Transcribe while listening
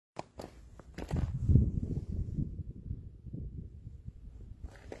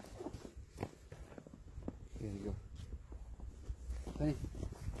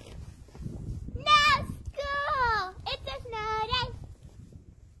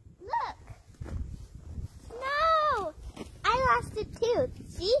it too.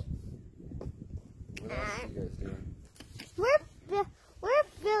 See? What else are you guys doing? We're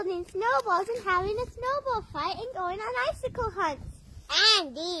building snowballs and having a snowball fight and going on icicle hunts.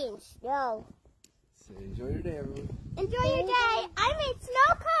 And eating snow. So enjoy your day, everyone. Enjoy your day. I made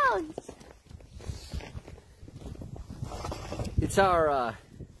snow cones. It's our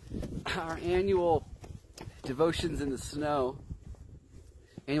annual devotions in the snow.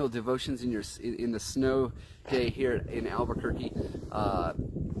 Annual devotions in the snow day here in Albuquerque.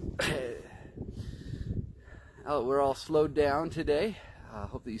 We're all slowed down today.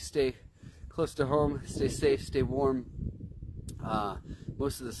 Hope that you stay close to home, stay safe, stay warm.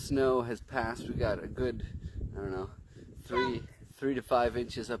 Most of the snow has passed. We got a good, I don't know, 3 to 5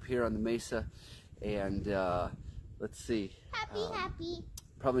 inches up here on the mesa, and let's see. Happy.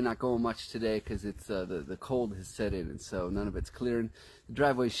 Probably not going much today because it's the cold has set in, and so none of it's clearing. The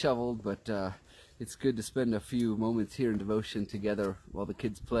driveway's shoveled, but it's good to spend a few moments here in devotion together while the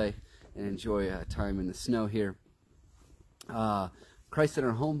kids play and enjoy time in the snow here. Christ in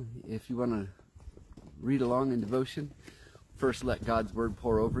our home. If you want to read along in devotion, first let God's word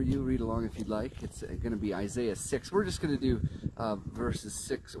pour over you. Read along if you'd like. It's going to be Isaiah 6. We're just going to do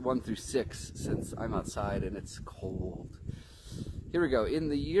verses 1 through 6 since I'm outside and it's cold. Here we go. In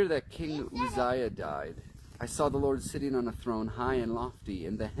the year that King Uzziah died, I saw the Lord sitting on a throne high and lofty,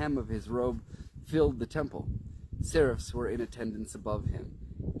 and the hem of his robe filled the temple. Seraphs were in attendance above him.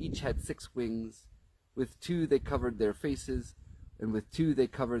 Each had 6 wings. With 2 they covered their faces, and with 2 they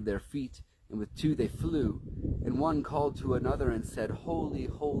covered their feet, and with 2 they flew. And one called to another and said, Holy,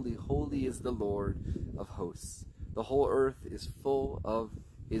 holy, holy is the Lord of hosts. The whole earth is full of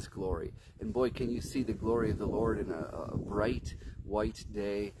his glory. And boy, can you see the glory of the Lord in a bright white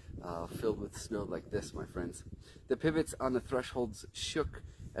day filled with snow like this, my friends. The pivots on the thresholds shook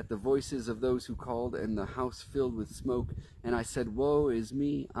at the voices of those who called, and the house filled with smoke. And I said, Woe is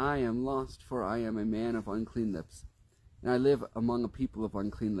me, I am lost, for I am a man of unclean lips, and I live among a people of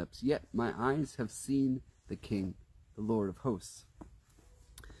unclean lips. Yet my eyes have seen the King, the Lord of hosts.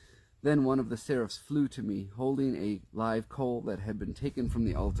 Then one of the seraphs flew to me, holding a live coal that had been taken from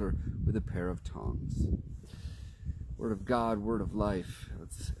the altar with a pair of tongs. Word of God, word of life.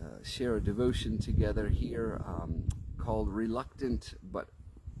 Let's share a devotion together here called Reluctant But...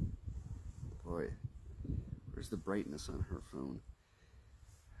 Boy, where's the brightness on her phone?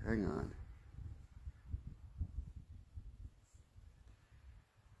 Hang on.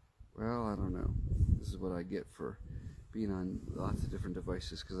 Well, I don't know. This is what I get for being on lots of different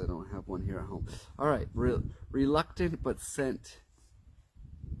devices because I don't have one here at home. All right, Reluctant But Sent.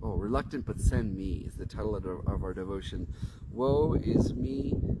 Oh, Reluctant But Send Me is the title of our devotion. Woe is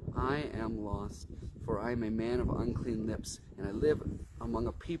me, I am lost, for I am a man of unclean lips, and I live among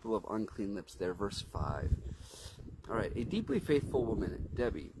a people of unclean lips. There, verse 5. All right, a deeply faithful woman,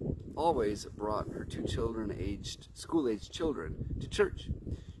 Debbie, always brought her 2 school-aged children to church.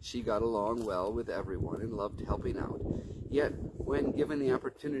 She got along well with everyone and loved helping out. Yet, when given the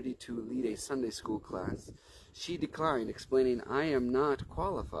opportunity to lead a Sunday school class, she declined, explaining, I am not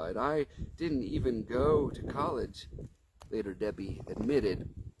qualified. I didn't even go to college. Later, Debbie admitted,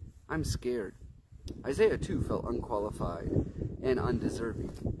 I'm scared. Isaiah too felt unqualified and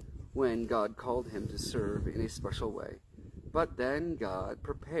undeserving when God called him to serve in a special way. But then God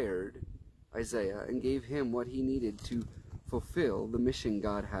prepared Isaiah and gave him what he needed to fulfill the mission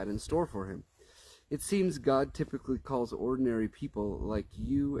God had in store for him. It seems God typically calls ordinary people like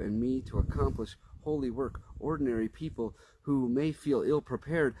you and me to accomplish holy work, ordinary people who may feel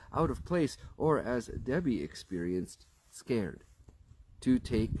ill-prepared, out of place, or, as Debbie experienced, scared to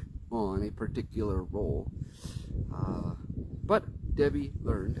take on a particular role. But Debbie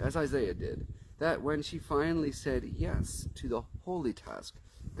learned, as Isaiah did, that when she finally said yes to the holy task,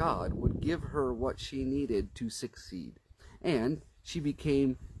 God would give her what she needed to succeed. And she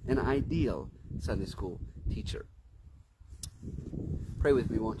became an ideal Sunday school teacher. Pray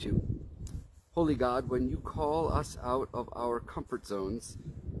with me, won't you? Holy God, when you call us out of our comfort zones,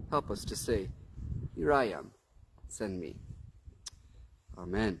 help us to say, Here I am, send me.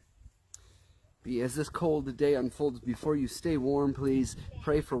 Amen. As this cold day unfolds before you, stay warm, please.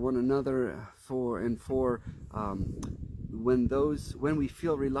 Pray for one another, when we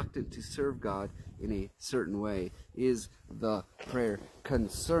feel reluctant to serve God in a certain way, is the prayer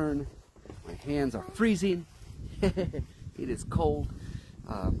concern. My hands are freezing. It is cold.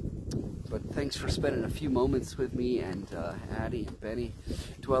 But thanks for spending a few moments with me and Addy and Benny,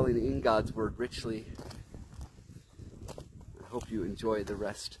 dwelling in God's Word richly. I hope you enjoy the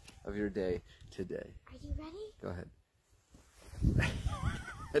rest of your day today. Are you ready? Go ahead.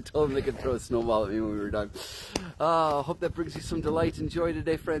 I told them they could throw a snowball at me when we were done. Hope that brings you some delight and joy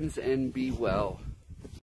today, friends, and be well.